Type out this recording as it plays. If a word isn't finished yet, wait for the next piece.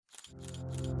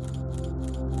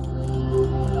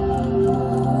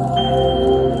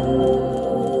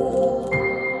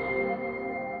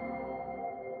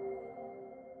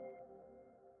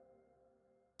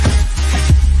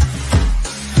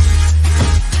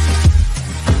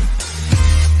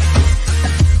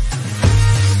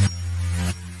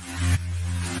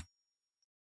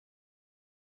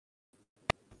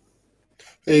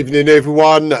Evening,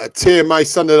 everyone. TMA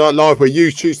Sunday Night Live, where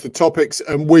you choose the topics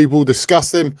and we will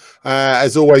discuss them.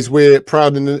 As always, we're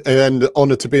proud and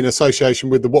honoured to be in association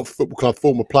with the Watford Football Club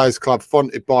Former Players Club,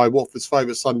 fronted by Watford's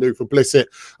favourite son, Newford Blissett,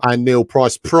 and Neil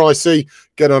Price Pricey.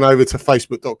 Get on over to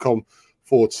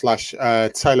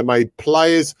facebook.com/tailormade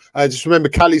players. Just remember,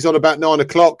 Callie's on about 9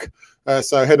 o'clock.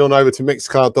 So head on over to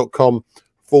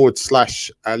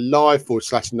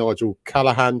mixcloud.com/live/Nigel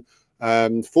Callaghan. /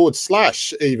 even,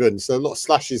 so a lot of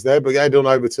slashes there, but head on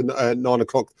over to 9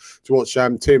 o'clock to watch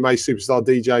TMA superstar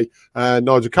DJ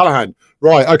Nigel Callaghan.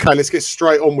 Right, okay, let's get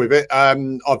straight on with it.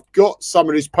 I've got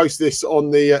someone who's posted this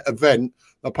on the event.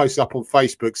 I posted up on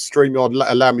Facebook. StreamYard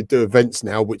allow me to do events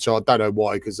now, which I don't know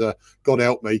why, because God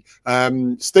help me.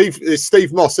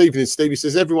 Steve Moss, evening Steve. He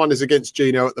says everyone is against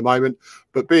Gino at the moment,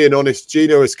 but being honest,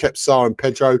 Gino has kept Sarr and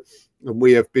Pedro, and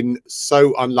we have been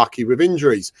so unlucky with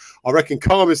injuries. I reckon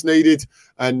calm is needed.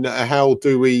 And how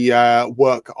do we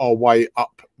work our way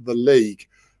up the league?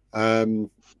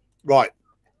 Right,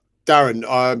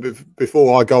 Darren,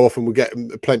 before I go off and we'll get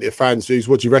plenty of fans views,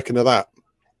 what do you reckon of that?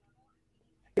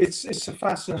 It's a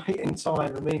fascinating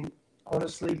time. I mean,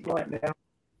 honestly, right now,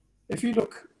 if you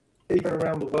look even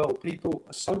around the world, people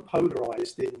are so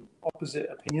polarised in opposite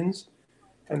opinions.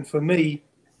 And for me,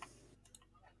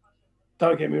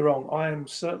 don't get me wrong, I am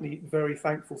certainly very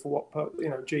thankful for what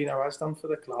Gino has done for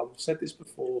the club. I've said this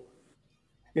before.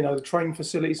 You know, the training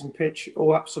facilities and pitch,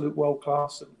 all absolute world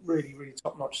class, and really, really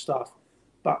top notch stuff.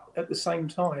 But at the same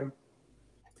time,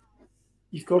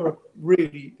 you've got to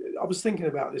really. I was thinking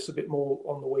about this a bit more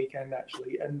on the weekend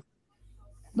actually, and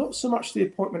not so much the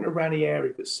appointment of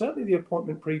Ranieri, but certainly the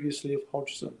appointment previously of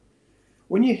Hodgson.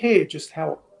 When you hear just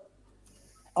how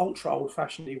ultra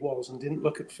old-fashioned he was and didn't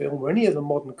look at film or any of the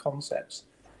modern concepts,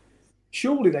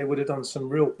 surely they would have done some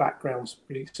real background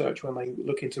research when they were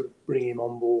looking to bring him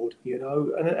on board, you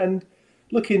know. And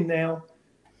looking now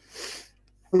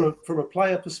from a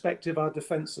player perspective, our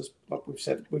defence has, like we've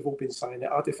said, we've all been saying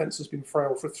it, our defence has been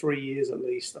frail for 3 years at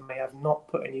least, and they have not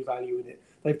put any value in it.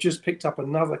 They've just picked up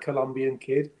another Colombian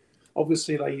kid.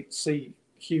 Obviously they see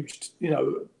huge, you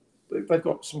know, they've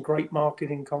got some great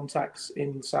marketing contacts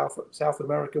in South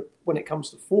America when it comes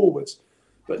to forwards.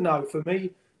 But no, for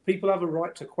me, people have a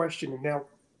right to question him. Now,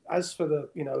 as for the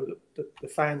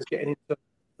fans getting into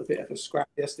a bit of a scrap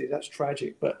yesterday, that's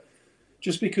tragic. But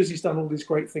just because he's done all these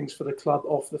great things for the club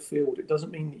off the field, it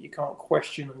doesn't mean that you can't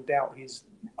question and doubt his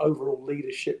overall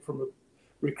leadership from a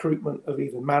recruitment of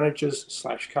either managers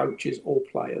 / coaches or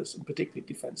players, and particularly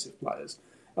defensive players.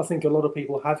 I think a lot of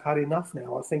people have had enough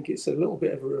now. I think it's a little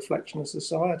bit of a reflection of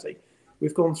society.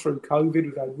 We've gone through COVID.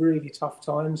 We've had really tough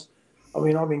times. I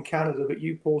mean, I'm in Canada, but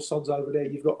you poor sods over there,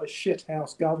 you've got a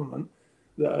shithouse government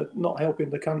that are not helping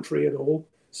the country at all.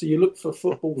 So you look for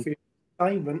football for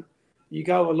entertainment. You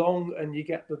go along and you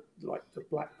get the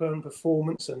Blackburn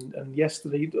performance. And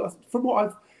yesterday, from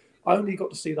what I only got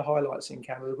to see the highlights in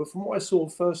Canada, but from what I saw,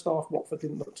 first half, Watford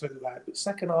didn't look too bad. But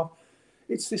second half,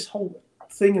 it's this whole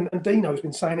thing, and Dino's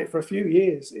been saying it for a few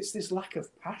years, it's this lack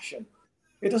of passion.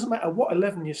 It doesn't matter what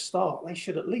 11 you start, they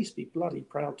should at least be bloody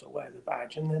proud to wear the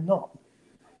badge, and they're not.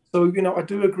 So, you know, I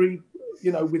do agree,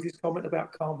 you know, with his comment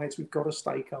about calm heads, we've got to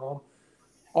stay calm.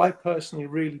 I personally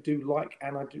really do like,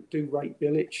 and I do rate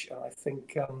Bilic. I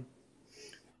think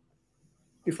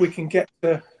if we can get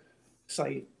to,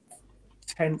 say,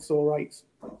 10th or 8th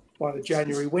by the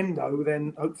January window,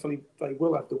 then hopefully they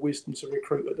will have the wisdom to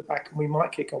recruit at the back and we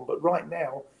might kick on. But right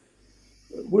now,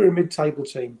 we're a mid-table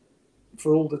team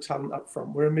for all the talent up front.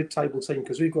 We're a mid-table team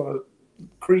because we've got a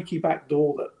creaky back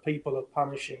door that people are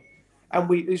punishing.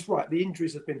 And it's right, the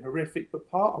injuries have been horrific, but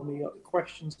part of me, the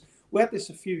questions, we had this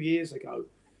a few years ago,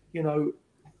 you know,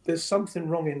 there's something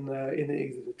wrong in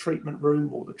either the treatment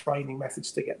room or the training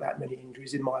methods to get that many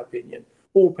injuries, in my opinion,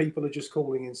 or people are just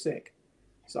calling in sick.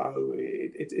 So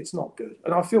it's not good.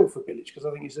 And I feel for Bilic because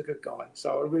I think he's a good guy.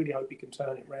 So I really hope he can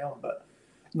turn it round. But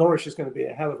Norwich is going to be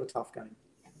a hell of a tough game.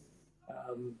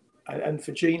 And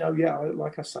for Gino, yeah,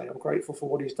 like I say, I'm grateful for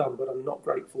what he's done, but I'm not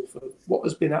grateful for what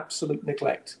has been absolute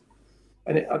neglect.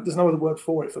 And there's no other word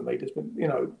for it for me. There's been, you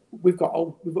know, we've got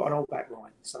an old back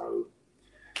line. So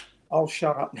I'll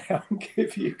shut up now and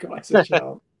give you guys a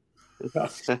chance.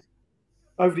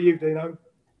 Over to you, Dino.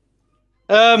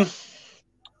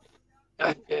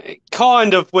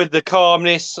 Kind of with the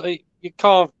calmness, you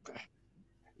can't,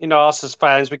 you know, us as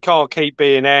fans, we can't keep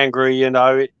being angry. You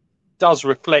know, it does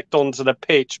reflect onto the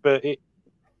pitch, but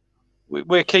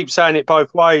we keep saying it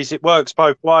both ways. It works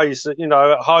both ways. You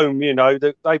know, at home, you know,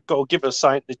 they've got to give us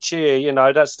something to cheer. You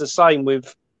know, that's the same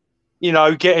with, you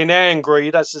know, getting angry.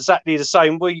 That's exactly the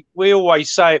same. We always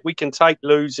say it. We can take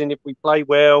losing if we play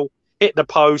well, hit the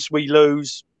post, we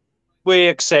lose. We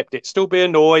accept it. Still be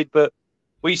annoyed, but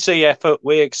we see effort.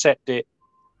 We accept it.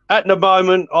 At the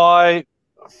moment, I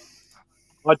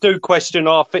do question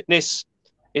our fitness.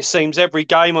 It seems every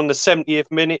game on the 70th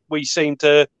minute, we seem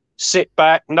to sit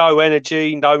back, no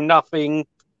energy, no nothing.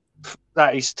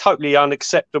 That is totally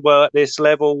unacceptable at this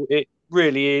level. It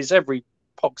really is. Every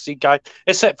poxy game,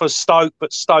 except for Stoke.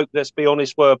 But Stoke, let's be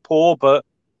honest, were poor. But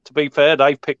to be fair,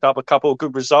 they've picked up a couple of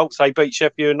good results. They beat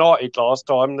Sheffield United last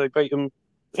time. They beat them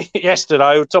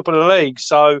yesterday, top of the league.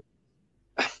 So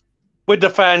with the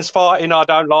fans fighting, I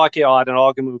don't like it. I had an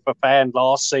argument with a fan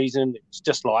last season. It's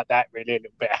just like that, really, a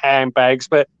little bit of handbags.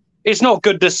 But it's not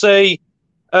good to see.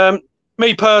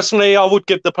 Me personally, I would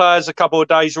give the players a couple of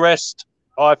days rest.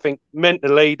 I think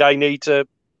mentally they need to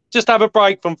just have a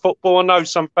break from football. I know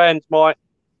some fans might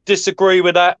disagree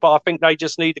with that, but I think they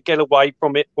just need to get away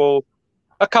from it for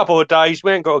a couple of days.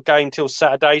 We ain't got a game till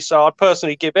Saturday, so I'd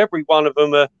personally give every one of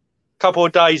them a couple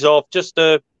of days off just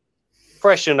to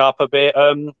freshen up a bit.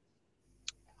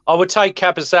 I would take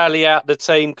Kabasali out of the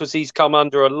team because he's come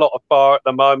under a lot of fire at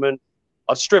the moment.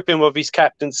 I'd strip him of his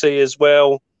captaincy as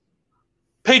well.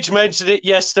 Pidge mentioned it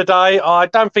yesterday. I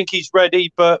don't think he's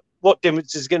ready, but what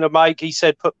difference is going to make? He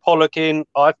said put Pollock in.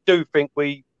 I do think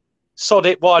we sod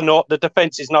it. Why not? The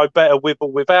defence is no better with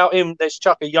or without him. Let's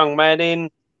chuck a young man in.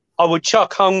 I would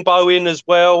chuck Hungbo in as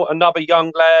well, another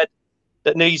young lad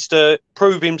that needs to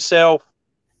prove himself.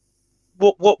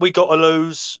 What we got to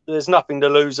lose? There's nothing to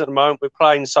lose at the moment. We're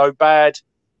playing so bad.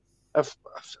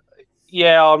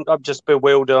 Yeah, I'm just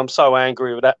bewildered. I'm so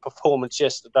angry with that performance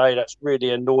yesterday. That's really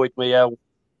annoyed me how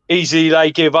easy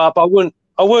they give up. I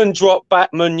wouldn't drop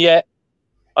Batman yet.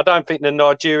 I don't think the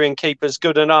Nigerian keeper's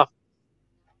good enough.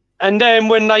 And then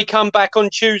when they come back on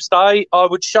Tuesday, I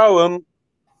would show them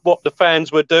what the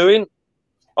fans were doing.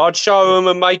 I'd show them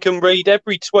and make them read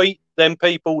every tweet them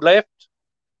people left.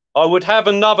 I would have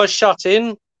another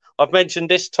shut-in. I've mentioned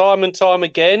this time and time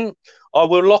again. I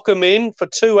will lock them in for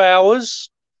 2 hours,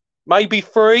 maybe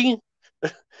 3,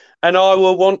 and I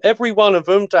will want every one of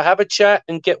them to have a chat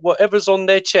and get whatever's on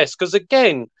their chest. Because,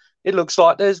 again, it looks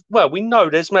like we know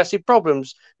there's massive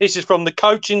problems. This is from the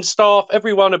coaching staff,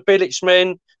 every one of Bilic's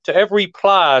men, to every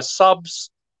player, subs,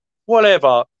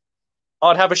 whatever.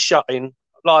 I'd have a shut-in.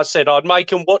 Like I said, I'd make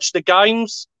them watch the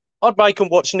games. I'd make them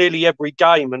watch nearly every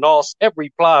game and ask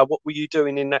every player, what were you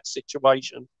doing in that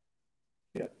situation?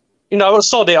 Yeah. You know,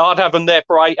 sod it, I'd have them there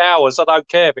for 8 hours. I don't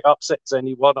care if it upsets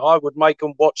anyone. I would make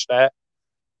them watch that.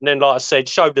 And then, like I said,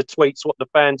 show the tweets what the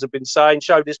fans have been saying,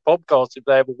 show this podcast if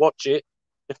they ever watch it,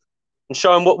 and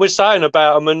show them what we're saying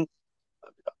about them. And,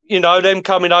 you know, them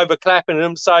coming over, clapping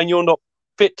them, saying you're not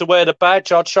fit to wear the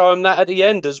badge, I'd show them that at the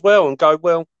end as well and go,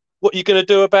 well, what are you going to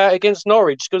do about it against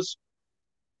Norwich? Because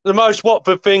the most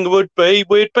Watford thing would be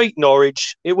we'd beat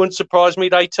Norwich. It wouldn't surprise me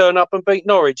they turn up and beat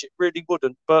Norwich. It really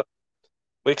wouldn't. But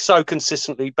we're so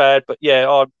consistently bad. But, yeah,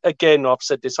 I've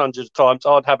said this hundreds of times,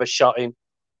 I'd have a shut-in.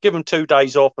 Give them 2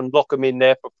 days off and lock them in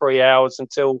there for 3 hours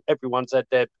until everyone's had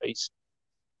their piece.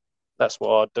 That's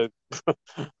what I'd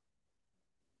do.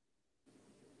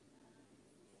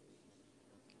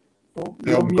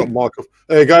 Yeah, I've got Michael.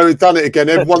 There you go. We've done it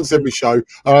again. Once every show.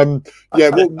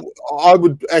 Yeah, I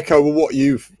would echo what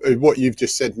you've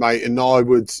just said, mate, and I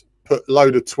would put a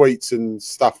load of tweets and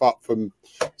stuff up from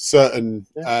certain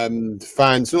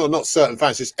fans, not certain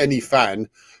fans, just any fan,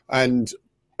 and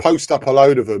post up a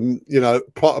load of them. You know,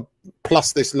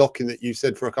 plus this lock-in that you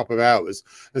said for a couple of hours,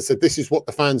 and said this is what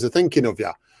the fans are thinking of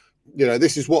you. You know,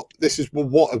 this is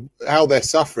how they're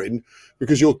suffering,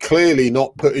 because you're clearly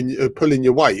not pulling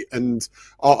your weight. And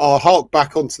I'll hark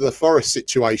back onto the Forest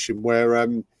situation where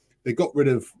they got rid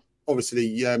of,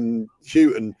 obviously,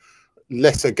 Houghton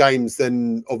lesser games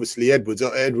than, obviously, Edwards.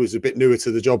 Edwards a bit newer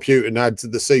to the job Houghton had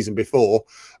the season before.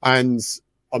 And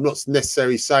I'm not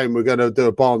necessarily saying we're going to do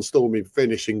a barnstorming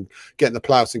finish and get in the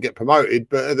playoffs and get promoted,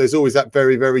 but there's always that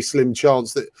very, very slim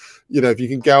chance that, you know, if you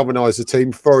can galvanise the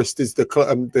team, Forest is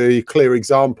the clear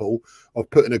example of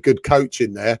putting a good coach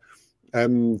in there,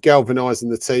 galvanising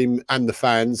the team and the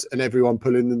fans and everyone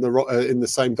pulling in the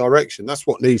same direction. That's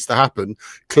what needs to happen.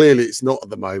 Clearly, it's not at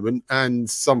the moment, and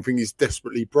something is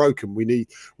desperately broken. We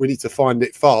need to find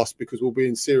it fast, because we'll be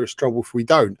in serious trouble if we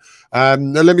don't.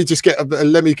 Now let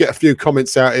me get a few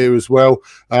comments out here as well.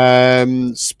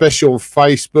 Special on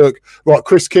Facebook, right?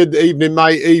 Chris Kidd, evening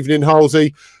mate, evening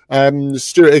Halsey.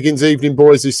 Stuart Higgins, evening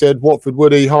boys. He said Watford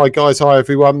Woody. Hi guys, hi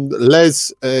everyone.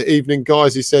 Les, evening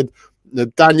guys. He said.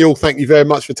 Daniel, thank you very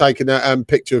much for taking that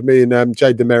picture of me and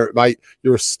Jade Demerit, mate.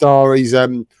 You're a star. He's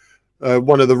one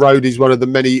of the roadies, one of the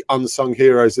many unsung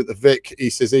heroes at the Vic. He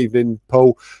says, evening,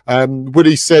 Paul.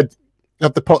 Woody said,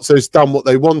 Have the Pozzos done what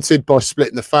they wanted by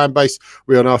splitting the fan base?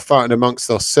 We are now fighting amongst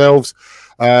ourselves.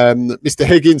 Mr.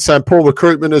 Higgins saying poor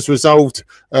recruitment has resolved,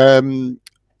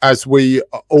 as we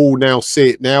all now see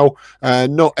it now.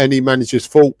 Not any manager's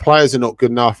fault. Players are not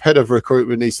good enough. Head of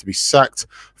recruitment needs to be sacked.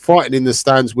 Fighting in the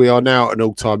stands, we are now at an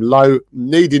all-time low.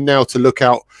 Needing now to look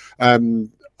out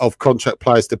of contract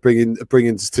players to bring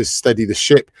in to steady the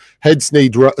ship. Heads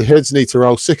need to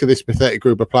roll. Sick of this pathetic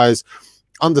group of players.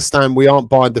 Understand we aren't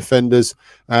buying defenders,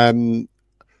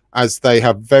 as they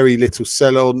have very little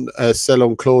sell-on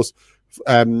clause.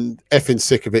 Effing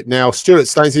sick of it now. Stuart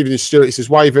Staines, even if Stuart, he says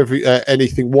wave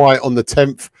anything white on the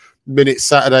 10th minute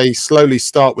Saturday. Slowly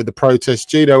start with the protest.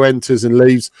 Gino enters and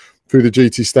leaves through the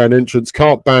GT stand entrance.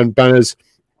 Can't ban banners.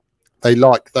 They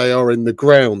are in the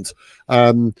ground.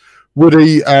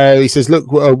 Woody, he says,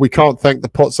 look, we can't thank the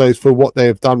Pozzos for what they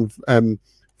have done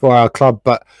for our club,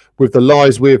 but with the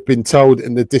lies we have been told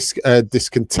and the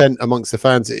discontent amongst the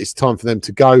fans, it is time for them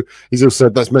to go. He's also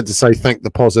that's meant to say thank the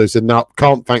Pozzos enough.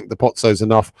 Can't thank the Pozzos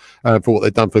enough for what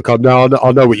they've done for the club. No,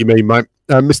 I know what you mean, mate.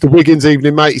 Mr. Wiggins,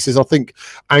 evening, mate. He says, I think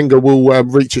anger will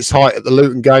reach its height at the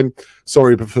Luton game.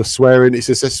 Sorry for swearing. He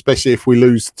says, especially if we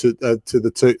lose to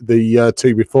the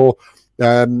two before.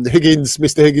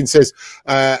 Mr. Higgins says,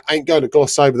 ain't going to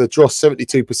gloss over the dross.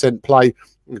 72% play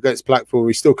against Blackpool.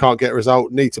 We still can't get a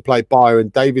result. Need to play Bayer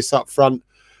and Davis up front.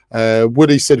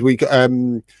 Woody said,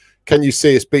 can you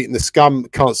see us beating the scum?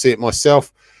 Can't see it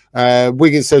myself.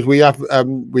 Wiggins says we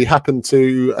happen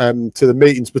to the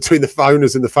meetings between the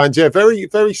owners and the fans. Yeah, very,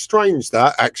 very strange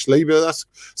that actually, but that's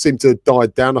seemed to have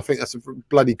died down. I think that's a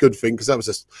bloody good thing because that was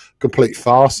a complete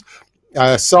farce.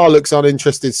 Sarr looks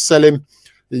uninterested. Sell him.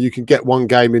 You can get one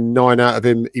game in 9 out of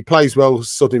him. He plays well.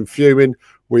 Sod him fuming.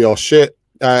 We are shit.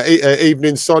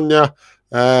 Evening, Sonia.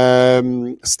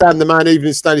 Stan the man.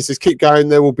 Evening, Stan. He says keep going.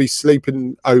 There will be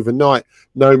sleeping overnight.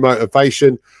 No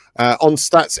motivation. On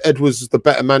stats, Edwards is the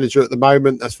better manager at the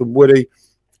moment. That's from Woody.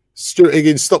 Stuart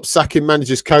Higgins, stop sacking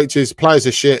managers, coaches. Players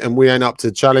are shit and we ain't up to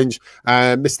the challenge.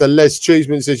 Mr. Les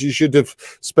Cheeseman says you should have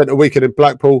spent a weekend in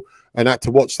Blackpool and had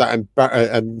to watch that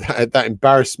that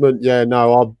embarrassment. Yeah,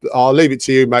 no, I'll leave it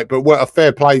to you, mate. But what a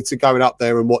fair play to going up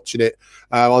there and watching it.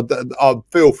 I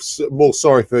feel more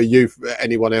sorry for you than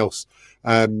anyone else.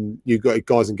 You got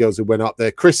guys and girls who went up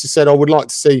there. Chris has said, I would like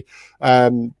to see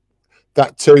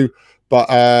that too. But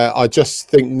I just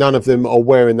think none of them are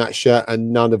wearing that shirt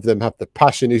and none of them have the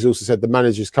passion. He's also said the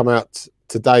managers come out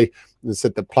today and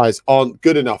said the players aren't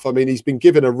good enough. I mean, he's been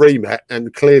given a remat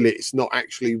and clearly it's not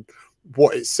actually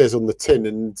what it says on the tin.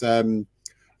 And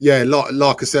yeah,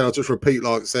 like I said, I'll just repeat,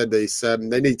 like I said, this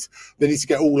they need to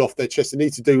get all off their chest. They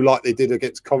need to do like they did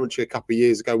against Coventry a couple of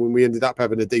years ago when we ended up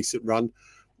having a decent run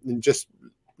and just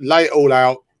lay it all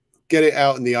out, get it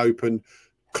out in the open,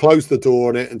 close the door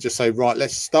on it and just say, right,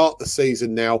 let's start the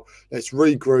season now. Let's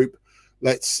regroup.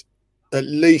 Let's at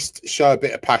least show a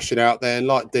bit of passion out there. And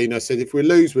like Dino said, if we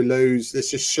lose, we lose. Let's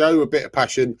just show a bit of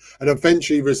passion and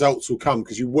eventually results will come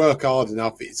because you work hard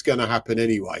enough. It's going to happen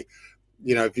anyway.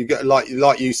 You know, if you get like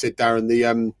you said, Darren,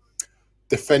 the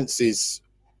defence is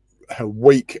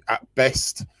weak at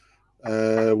best.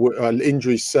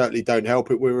 Injuries certainly don't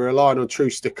help it. We're relying on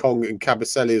Troost-Ekong and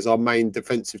Kabasele as our main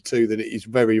defensive two. Then it is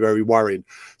very, very worrying.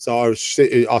 So I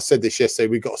said this yesterday.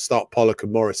 We've got to start Pollock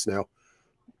and Morris now.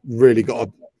 Really got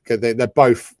to. They're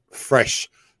both fresh,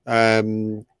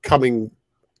 coming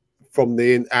from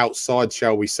the outside,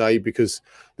 shall we say, because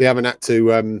they haven't had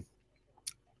to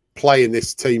play in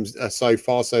this team so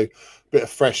far. So a bit of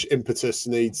fresh impetus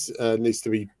needs to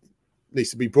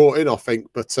be brought in, I think.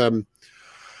 But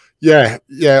yeah.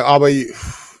 I mean,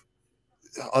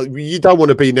 you don't want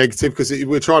to be negative because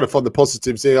we're trying to find the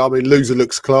positives here. I mean, Loser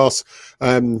looks class.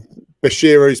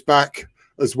 Bashiru's back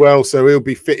as well, so he'll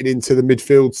be fitting into the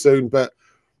midfield soon. But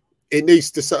it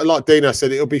needs to, like Dino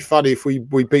said, it'll be funny if we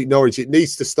beat Norwich. It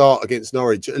needs to start against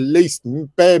Norwich, at least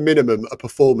bare minimum a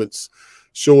performance,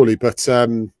 surely. But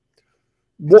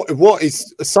what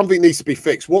is something needs to be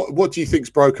fixed? What do you think's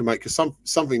broken, mate? Because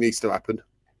something needs to happen.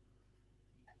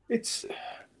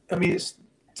 I mean, it's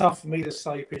tough for me to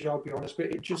say, Pidge, I'll be honest, but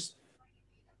there's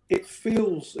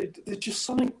just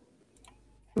something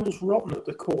feels rotten at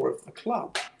the core of the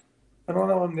club. And I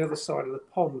know I'm the other side of the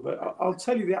pond, but I'll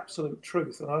tell you the absolute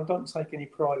truth, and I don't take any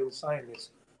pride in saying this.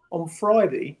 On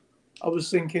Friday, I was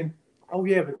thinking, oh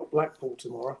yeah, we've got Blackpool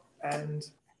tomorrow, and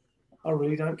I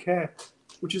really don't care,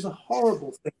 which is a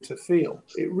horrible thing to feel.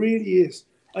 It really is.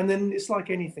 And then it's like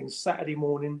anything, Saturday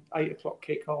morning, 8 o'clock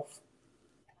kickoff.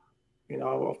 You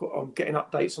know, I'm getting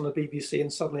updates on the BBC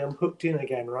and suddenly I'm hooked in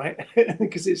again, right?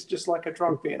 Because it's just like a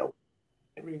drug being away.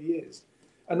 It really is.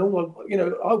 And I want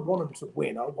them to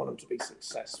win. I want them to be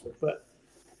successful. But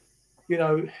you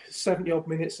know, 70-odd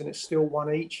minutes and it's still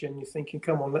 1 each, and you're thinking,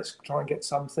 come on, let's try and get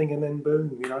something, and then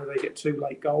boom, you know, they get 2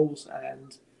 late goals,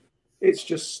 and it's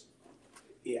just,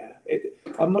 yeah,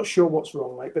 I'm not sure what's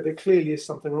wrong, mate, but there clearly is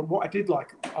something wrong. What I did like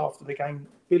after the game,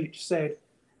 Bilic said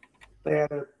they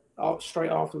had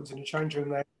straight afterwards in the change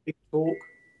room, they had a big talk,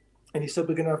 and he said,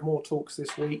 we're going to have more talks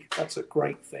this week. That's a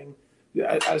great thing.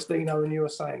 As Dino and you were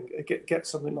saying, get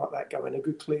something like that going, a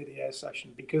good clear the air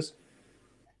session, because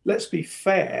let's be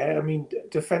fair, I mean,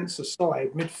 defence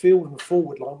aside, midfield and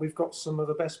forward line, we've got some of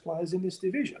the best players in this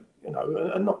division, you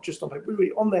know, and not just on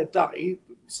their day,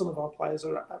 some of our players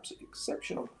are absolutely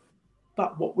exceptional.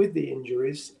 But what with the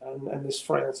injuries and this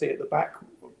frailty at the back,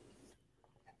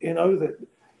 you know, that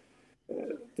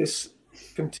this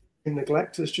continuing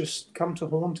neglect has just come to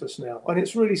haunt us now. And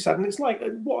it's really sad. And it's like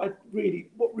what really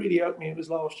irked me, it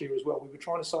was last year as well. We were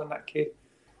trying to sign that kid,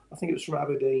 I think it was from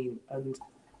Aberdeen, and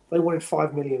they wanted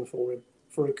 5 million for him,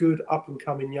 for a good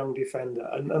up-and-coming young defender,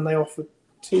 and they offered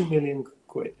 2 million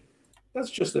quid. That's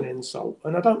just an insult.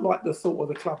 And I don't like the thought of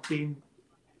the club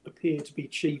appear to be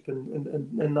cheap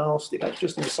and nasty. That's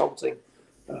just insulting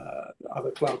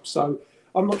other clubs. So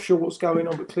I'm not sure what's going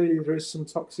on, but clearly there is some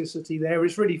toxicity there.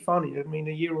 It's really funny. I mean,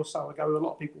 a year or so ago, a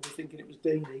lot of people were thinking it was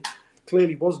Deeney.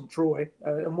 Clearly wasn't Troy.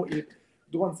 And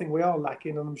the one thing we are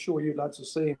lacking, and I'm sure you lads are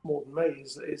seeing more than me,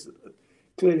 is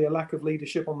clearly a lack of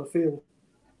leadership on the field.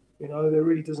 You know, there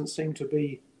really doesn't seem to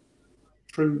be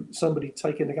somebody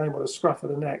taking the game by the scruff of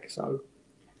the neck. So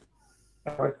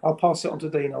anyway, I'll pass it on to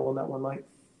Dino on that one, mate.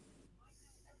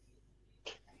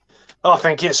 I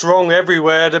think it's wrong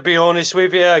everywhere, to be honest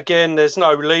with you. Again, there's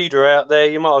no leader out there.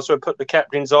 You might as well put the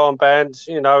captain's armband,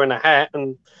 you know, in a hat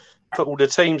and put all the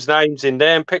team's names in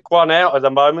there and pick one out at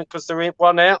the moment, because there ain't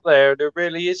one out there. There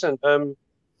really isn't. The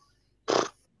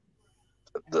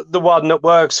one that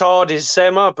works hard is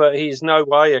Sema, but he's no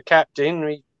way a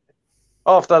captain.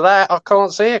 After that, I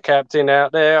can't see a captain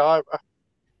out there.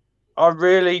 I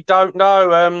really don't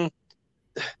know.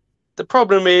 The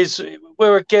problem is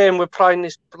we're playing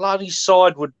this bloody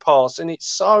sideward pass, and it's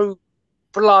so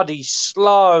bloody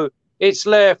slow. It's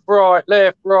left, right,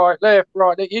 left, right, left,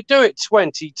 right. You do it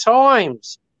 20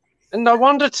 times. And no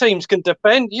wonder teams can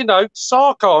defend. You know,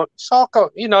 Sarko,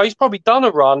 you know, he's probably done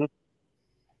a run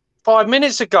 5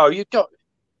 minutes ago.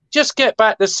 Just get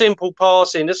back to simple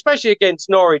passing, especially against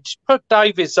Norwich. Put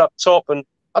Davies up top, and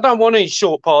I don't want any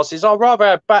short passes. I'd rather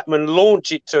have Batman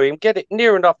launch it to him, get it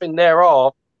near enough in their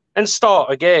half, and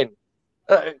start again.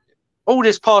 All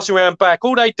this passing around back,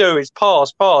 all they do is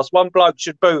pass. One bloke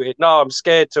should boot it. No, I'm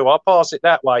scared to. I'll pass it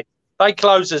that way. They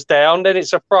close us down, then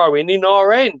it's a throw in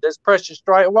our end. There's pressure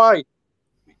straight away.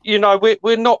 You know,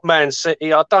 we're not Man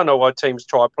City. I don't know why teams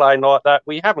try playing like that.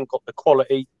 We haven't got the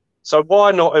quality. So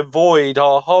why not avoid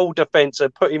our whole defence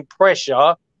and put in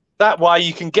pressure? That way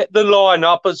you can get the line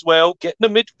up as well, get the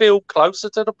midfield closer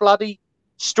to the bloody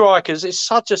strikers. It's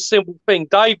such a simple thing.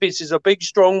 Davies is a big,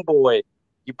 strong boy.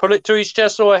 You put it to his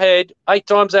chest or head, 8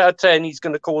 times out of 10, he's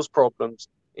going to cause problems.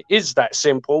 It is that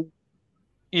simple.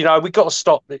 You know, we've got to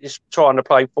stop this trying to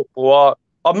play football.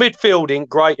 Our midfield ain't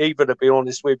great either, to be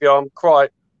honest with you. I'm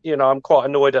quite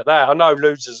annoyed at that. I know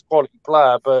Loser's a quality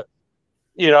player, but,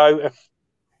 you know,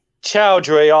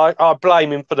 Chowdhury, I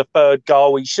blame him for the 3rd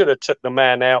goal. He should have took the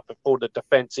man out before the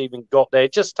defence even got there.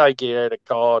 Just take it a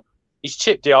card. He's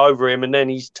chipped it over him, and then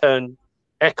he's turned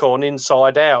Ekon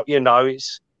inside out. You know,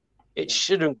 it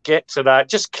shouldn't get to that.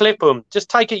 Just clip him. Just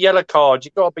take a yellow card.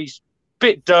 You've got to be a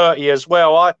bit dirty as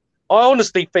well. I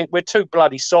honestly think we're too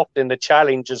bloody soft in the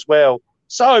challenge as well.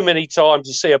 So many times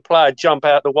you see a player jump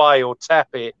out the way or tap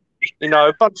it. You know,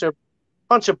 a bunch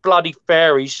of bloody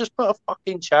fairies. Just put a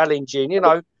fucking challenge in. You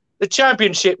know, the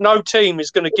Championship, no team is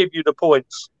going to give you the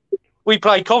points. We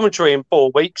play Coventry in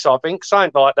 4 weeks, I think,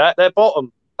 something like that. They're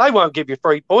bottom. They won't give you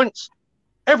 3 points.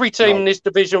 Every team in this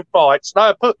division fights.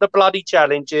 They put the bloody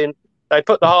challenge in. They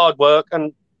put the hard work.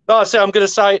 And like I said, I'm going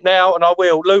to say it now, and I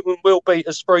will. Luton will beat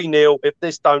us 3-0 if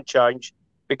this don't change.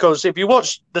 Because if you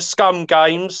watch the scum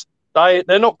games, they're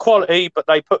not quality, but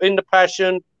they put in the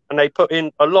passion and they put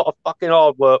in a lot of fucking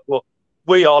hard work. What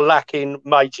we are lacking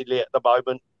majorly at the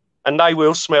moment. And they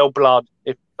will smell blood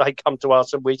if they come to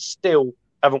us, and we still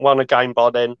haven't won a game by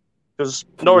then. Because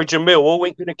Norwich and Millwall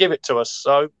ain't going to give it to us.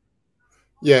 So,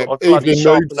 yeah, I'll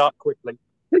sharpen up quickly.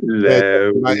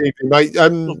 Hello, mate.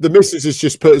 The missus has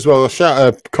just put as well a shout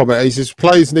out comment. He says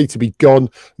players need to be gone.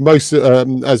 Most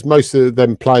of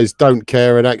them players don't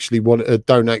care and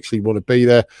don't actually want to be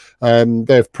there.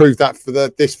 They've proved that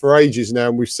for ages now,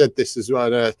 and we've said this as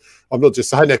well. I'm not just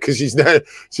saying that because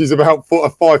she's about 4 or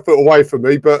 5 foot away from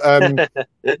me, but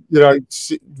you know,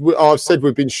 I've said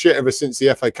we've been shit ever since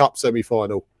the FA Cup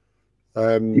semi-final.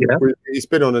 It's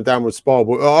been on a downward spiral.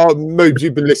 But, Moobs,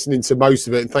 you've been listening to most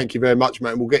of it, and thank you very much,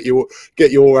 mate. And we'll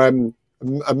get your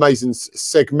amazing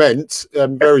segment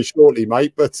very shortly,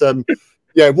 mate. But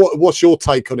what's your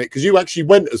take on it? Because you actually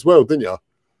went as well, didn't you?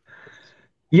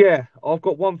 Yeah, I've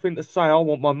got one thing to say. I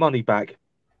want my money back.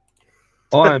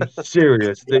 I am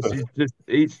serious. This is just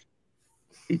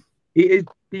it is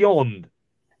beyond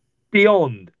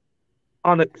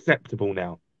unacceptable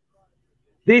now.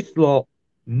 This lot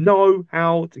know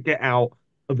how to get out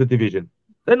of the division.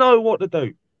 They know what to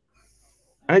do.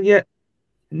 And yet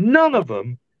none of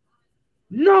them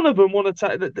want to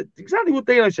take exactly what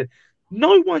Dino said.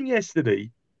 No one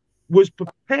yesterday was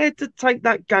prepared to take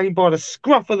that game by the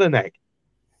scruff of the neck.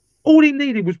 All he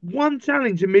needed was one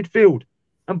challenge in midfield,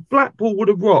 and Blackpool would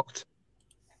have rocked.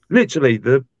 Literally,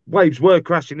 the waves were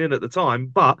crashing in at the time,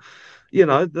 but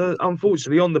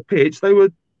unfortunately on the pitch they were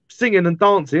singing and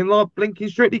dancing like blinking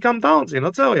Strictly Come Dancing.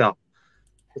 I tell you,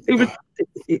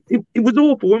 it was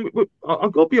awful.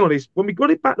 I've got to be honest. When we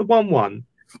got it back to 1-1,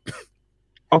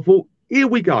 I thought, here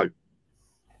we go.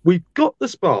 We've got the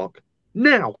spark.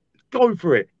 Now, go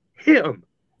for it. Hit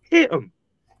them.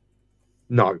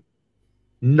 No,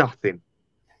 nothing.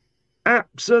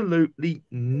 Absolutely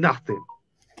nothing.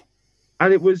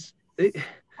 And a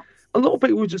lot of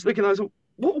people were just looking at us,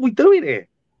 what are we doing here?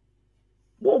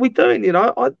 What are we doing?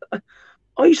 I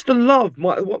used to love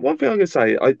one thing I'm going to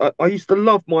say, I used to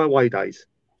love my away days.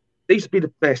 They used to be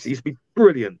the best. It used to be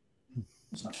brilliant.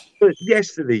 But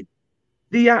yesterday,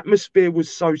 the atmosphere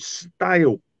was so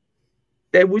stale.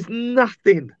 There was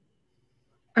nothing.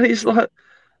 And it's like,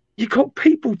 you got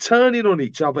people turning on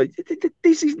each other.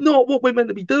 This is not what we're meant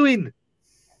to be doing.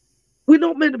 We're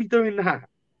not meant to be doing that.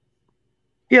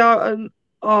 And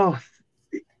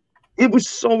it was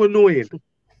so annoying.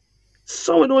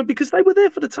 So annoying because they were there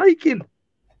for the taking.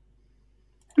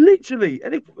 Literally.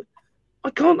 And I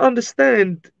can't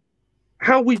understand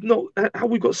how we've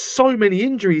got so many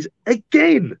injuries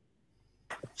again.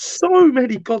 So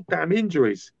many goddamn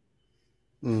injuries.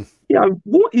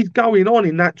 What is going on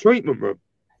in that treatment room?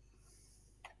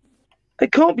 They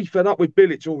can't be fed up with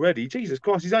Bilic already. Jesus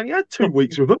Christ, he's only had 2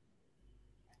 weeks with them.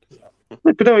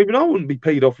 But even I wouldn't be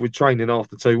peed off with training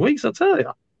after 2 weeks, I tell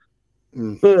you.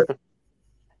 But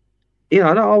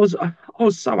I was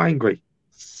so angry,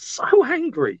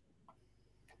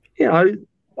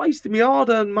 wasting my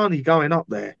hard-earned money going up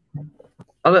there.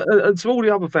 And to all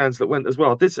the other fans that went as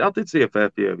well, I did see a fair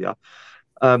few of you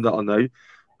that I know.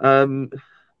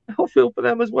 I feel for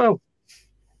them as well.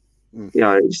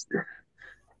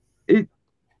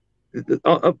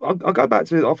 I'll go back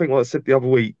to, I think, what I said the other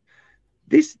week.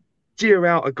 This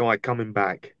Girouta guy coming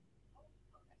back,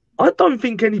 I don't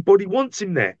think anybody wants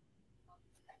him there.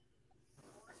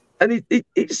 And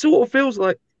it sort of feels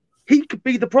like he could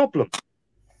be the problem.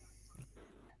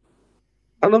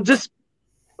 And I'm just,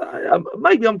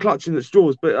 maybe I'm clutching at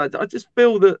straws, but I just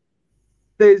feel that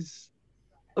there's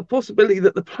a possibility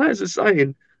that the players are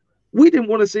saying, we didn't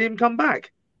want to see him come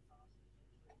back.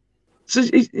 So,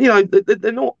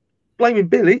 they're not blaming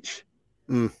Bilic.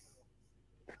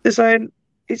 They're saying,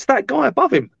 it's that guy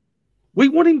above him. We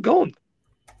want him gone.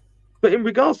 But in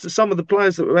regards to some of the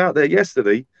players that were out there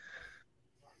yesterday,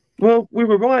 well, we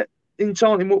were right in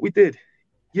chanting what we did.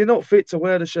 You're not fit to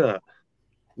wear the shirt.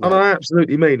 No. And I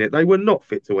absolutely mean it. They were not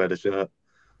fit to wear the shirt.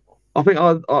 I think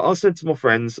I said to my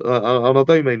friends, and I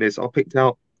do mean this, I picked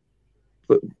out,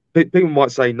 people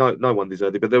might say no one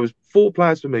deserved it, but there was 4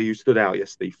 players for me who stood out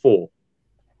yesterday, 4.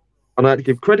 And I had to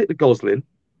give credit to Gosling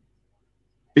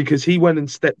because he went and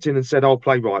stepped in and said, I'll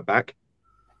play right back,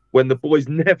 when the boys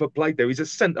never played there. He's a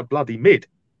centre bloody mid.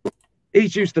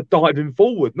 He's used to diving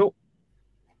forward, not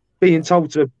being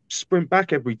told to sprint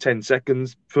back every 10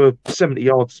 seconds for a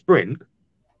 70-yard sprint.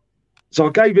 So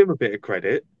I gave him a bit of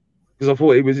credit because I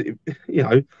thought he was,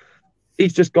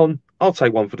 he's just gone, I'll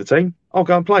take one for the team. I'll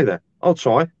go and play there. I'll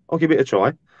try. I'll give it a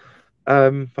try.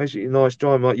 Basically, nice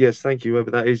driving. Yes, thank you,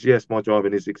 whoever that is. Yes, my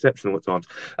driving is exceptional at times.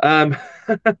 I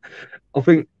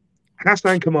think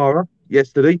Hassan Kamara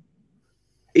yesterday,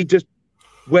 he just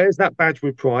wears that badge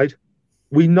with pride.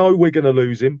 We know we're going to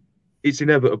lose him. It's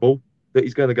inevitable that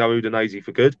he's going to go Udinese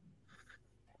for good.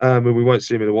 And we won't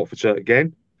see him in the Watford shirt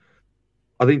again.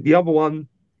 I think the other one,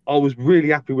 I was really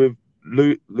happy with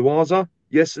Luaza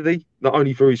yesterday, not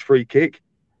only for his free kick,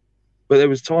 but there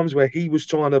was times where he was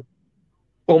trying to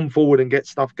bomb forward and get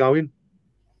stuff going.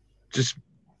 Just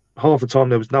half the time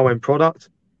there was no end product,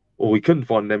 or we couldn't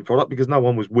find an end product because no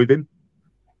one was with him.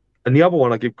 And the other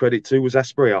one I give credit to was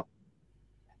Asprilla.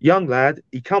 Young lad,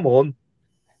 he come on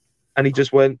and he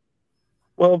just went,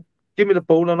 well, give me the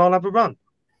ball and I'll have a run.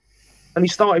 And he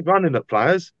started running at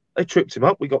players. They tripped him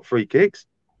up. We got 3 kicks.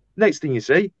 Next thing you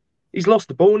see, he's lost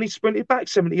the ball and he's sprinted back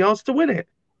 70 yards to win it.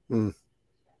 Mm.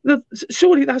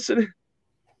 Surely that's to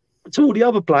all the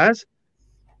other players.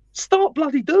 Start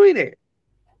bloody doing it.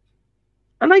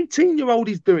 An 18-year-old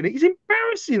is doing it. He's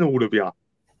embarrassing all of you.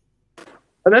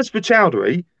 And as for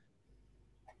Chowdhury,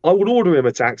 I would order him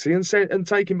a taxi and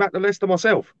take him back to Leicester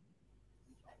myself.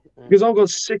 Because I got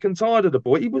sick and tired of the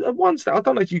boy. He was at one stage, I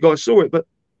don't know if you guys saw it, but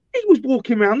he was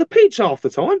walking around the pitch half the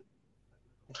time.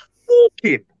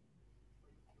 Walking.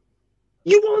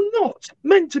 You are not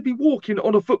meant to be walking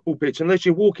on a football pitch unless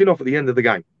you're walking off at the end of the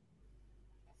game.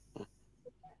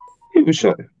 It was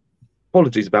shocking.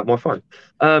 Apologies about my phone.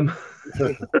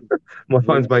 My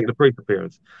phone's making a brief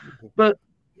appearance. But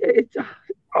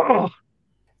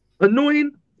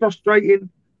annoying, frustrating,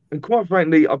 and quite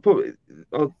frankly, I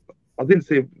didn't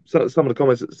see some of the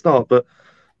comments at the start, but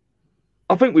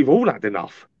I think we've all had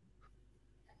enough.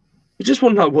 We just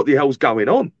want to know what the hell's going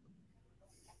on.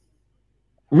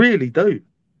 Really do.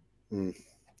 Mm.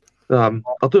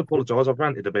 I do apologise. I've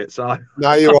ranted a bit. So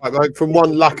no, you're right, mate. From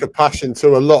one lack of passion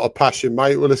to a lot of passion,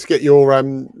 mate. Well, let's get your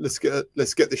let's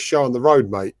get this show on the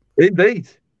road, mate. Indeed.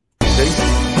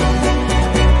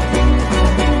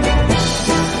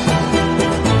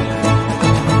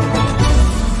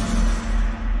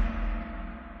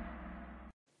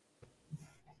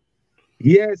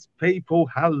 Yes, people,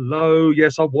 hello.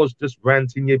 Yes, I was just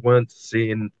ranting. You weren't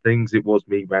seeing things. It was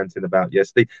me ranting about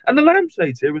yesterday. And the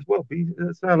lampshades here as well. Say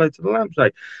hello to the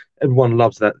lampshade. Everyone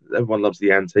loves that. Everyone loves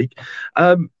the antique.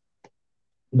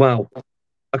 Well,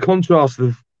 a contrast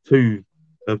of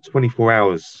 24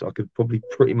 hours. I could probably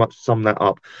pretty much sum that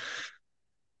up.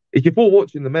 If you thought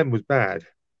watching the men was bad,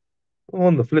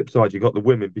 on the flip side, you got the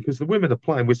women, because the women are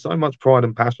playing with so much pride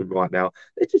and passion right now.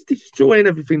 They're just destroying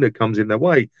everything that comes in their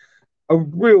way. A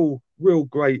real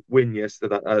great win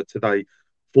today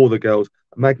for the girls.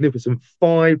 A magnificent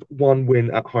 5-1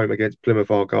 win at home against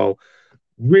Plymouth Argyle.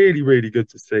 Really good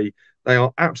to see. They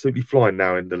are absolutely flying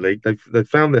now in the league. They've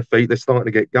found their feet. They're starting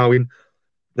to get going.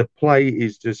 The play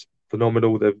is just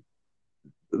phenomenal. They've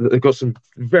got some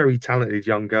very talented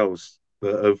young girls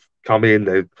that have come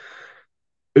in.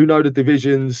 Who know the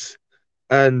divisions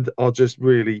and are just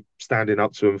really standing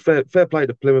up to them. Fair play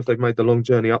to Plymouth. They've made the long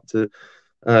journey up to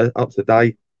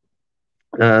day.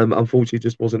 Unfortunately,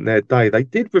 just wasn't their day. They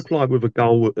did reply with a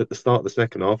goal at the start of the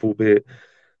second half, albeit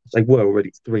they were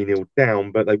already 3-0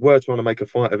 down, but they were trying to make a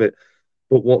fight of it.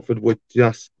 But Watford were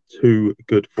just too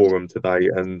good for them today.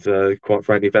 And quite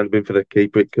frankly, if it hadn't been for the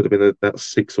keeper, it could have been about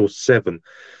 6 or 7.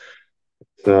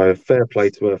 So fair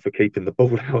play to her for keeping the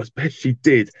ball out as best she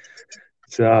did.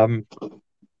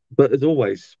 But as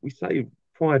always, we say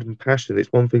pride and passion.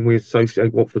 It's one thing we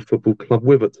associate Watford Football Club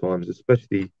with at times,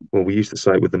 especially, well, we used to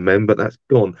say it with the men, but that's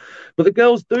gone. But the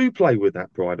girls do play with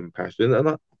that pride and passion.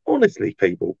 And honestly,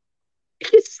 people,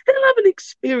 if you still haven't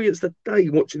experienced a day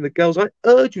watching the girls, I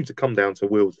urge you to come down to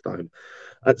Wealdstone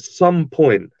at some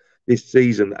point this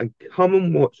season and come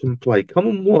and watch them play. Come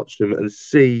and watch them and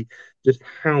see just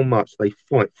how much they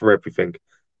fight for everything.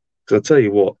 Because I tell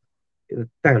you what, it's a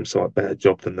damn sight better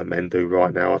job than the men do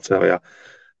right now, I tell you.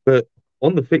 But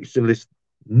on the fixture list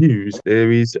news,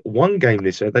 there is one game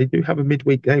this year. They do have a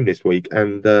midweek game this week,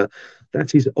 and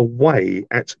that is away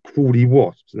at Crawley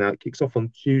Wasps. Now, it kicks off on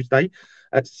Tuesday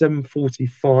at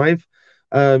 7:45.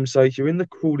 So if you're in the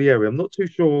Crawley area, I'm not too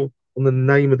sure on the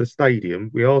name of the stadium.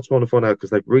 We are trying to find out because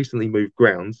they've recently moved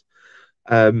grounds.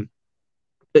 But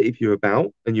if you're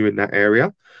about and you're in that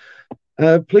area,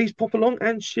 please pop along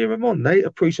and cheer them on. They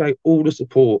appreciate all the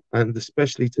support, and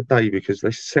especially today because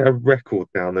they set a record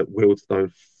down at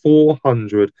Wealdstone.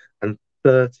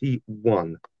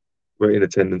 431 were in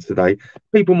attendance today.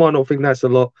 People might not think that's a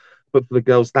lot, but for the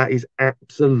girls, that is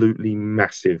absolutely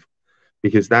massive,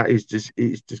 because that is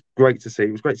it's just great to see.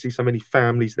 It was great to see so many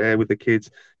families there with the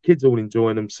kids all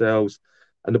enjoying themselves.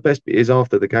 And the best bit is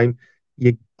after the game,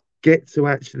 you get to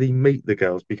actually meet the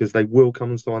girls, because they will come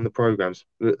and sign the programs,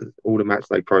 all the match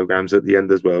day programs at the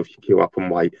end as well, if you queue up and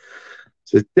wait.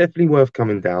 So it's definitely worth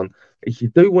coming down. If you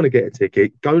do want to get a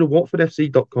ticket, go to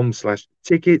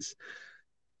watfordfc.com/tickets,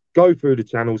 go through the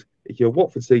channels. If you're a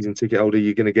Watford season ticket holder,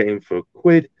 you're going to get in for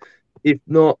 £1. If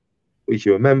not, if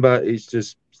you're a member, it's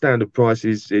just standard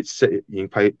prices. You can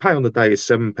pay on the day is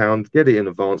 £7. Get it in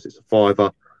advance, it's a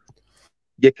 £5.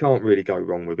 You can't really go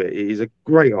wrong with it. It is a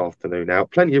great afternoon out.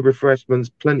 Plenty of refreshments,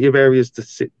 plenty of areas to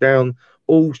sit down,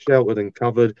 all sheltered and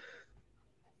covered.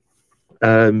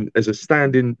 There's a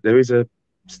there is a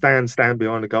stand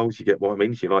behind the goals. You get what I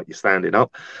mean. If you like, you're standing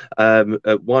up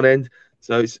at one end.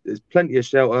 So there's plenty of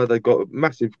shelter. They've got a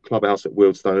massive clubhouse at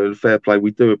Wealdstone, and fair play.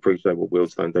 We do appreciate what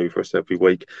Wealdstone do for us every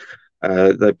week.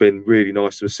 They've been really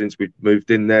nice to us since we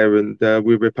moved in there, and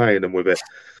we're repaying them with it.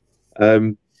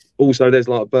 Also, there's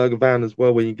like a burger van as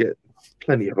well, where you get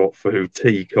plenty of hot food,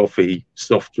 tea, coffee,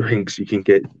 soft drinks. You can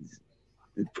get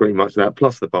pretty much that,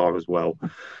 plus the bar as well.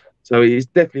 So it's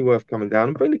definitely worth coming down,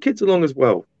 and bring the kids along as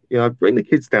well. You know, bring the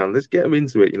kids down. Let's get them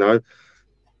into it. You know,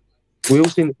 we all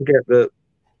seem to forget that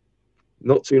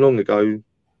not too long ago,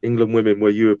 England women were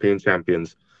European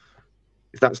champions.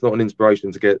 If that's not an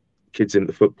inspiration to get kids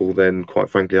into football, then quite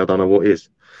frankly, I don't know what is.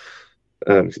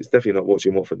 It's definitely not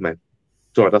watching Watford men.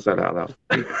 Sorry, that's that out loud.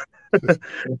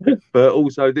 but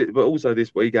also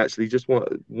this week, actually, just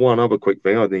one other quick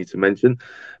thing I need to mention.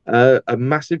 A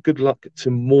massive good luck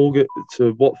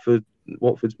to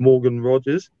Watford's Morgan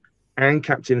Rogers and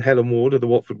Captain Helen Ward of the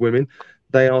Watford women.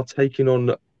 They are taking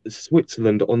on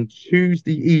Switzerland on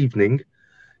Tuesday evening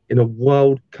in a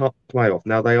World Cup playoff.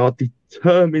 Now, they are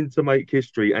determined to make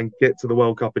history and get to the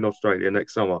World Cup in Australia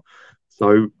next summer.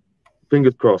 So,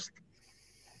 fingers crossed.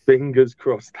 Fingers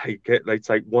crossed they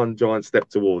take one giant step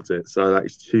towards it. So that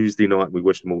is Tuesday night. We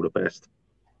wish them all the best.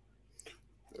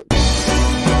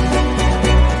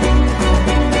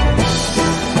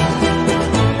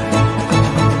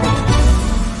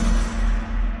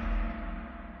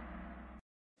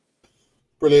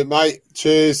 Brilliant, mate.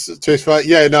 Cheers for that.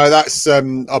 Yeah, no, that's I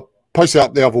posted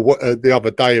up the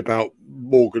other day about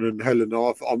Morgan and Helen.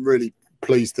 I'm really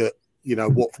pleased that, you know,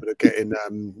 Watford are getting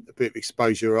a bit of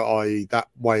exposure, i.e. that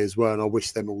way as well, and I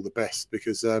wish them all the best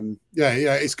because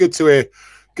it's good to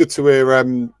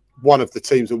hear one of the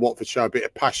teams at Watford show a bit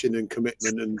of passion and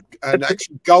commitment and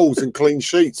actually goals and clean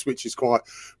sheets, which is quite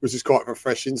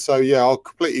refreshing. So yeah, I'll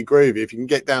completely agree with you. If you can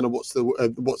get down to what's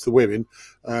the women,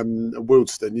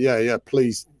 Wealdstone,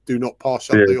 please do not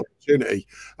pass up the opportunity.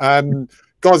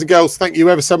 Guys and girls, thank you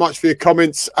ever so much for your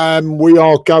comments. We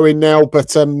are going now,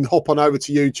 but hop on over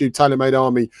to YouTube, TaylorMade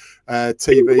Army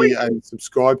TV, and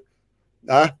subscribe.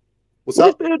 What's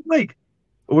up?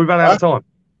 We've run out of time.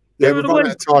 Yeah, we've run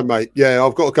out of time, mate. Yeah,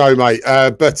 I've got to go, mate.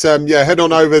 Head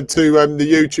on over to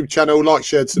the YouTube channel, like,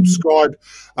 share, subscribe.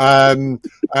 And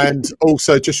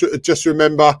also, just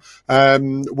remember,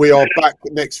 we are back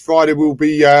next Friday. We'll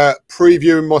be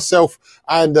previewing myself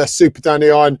and Super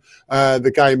Danny Iron,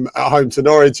 the game at home to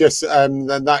Norwich. Yes, and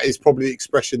that is probably the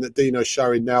expression that Dino's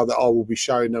showing now that I will be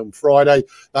showing on Friday.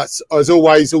 That's, as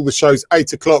always, all the shows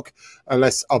 8 o'clock,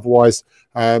 unless otherwise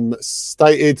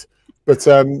stated. But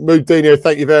Mood Dino,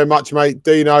 thank you very much, mate.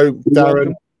 Dino,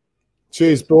 Darren,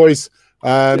 cheers, boys.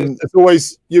 As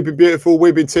always, you've been beautiful.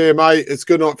 We've been TMA. It's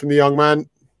good night from the young man.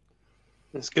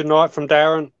 It's good night from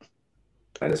Darren.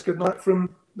 And it's good night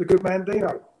from the good man,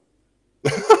 Dino.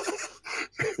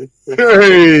 Hey,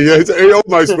 it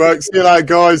almost works. See you later,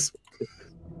 guys.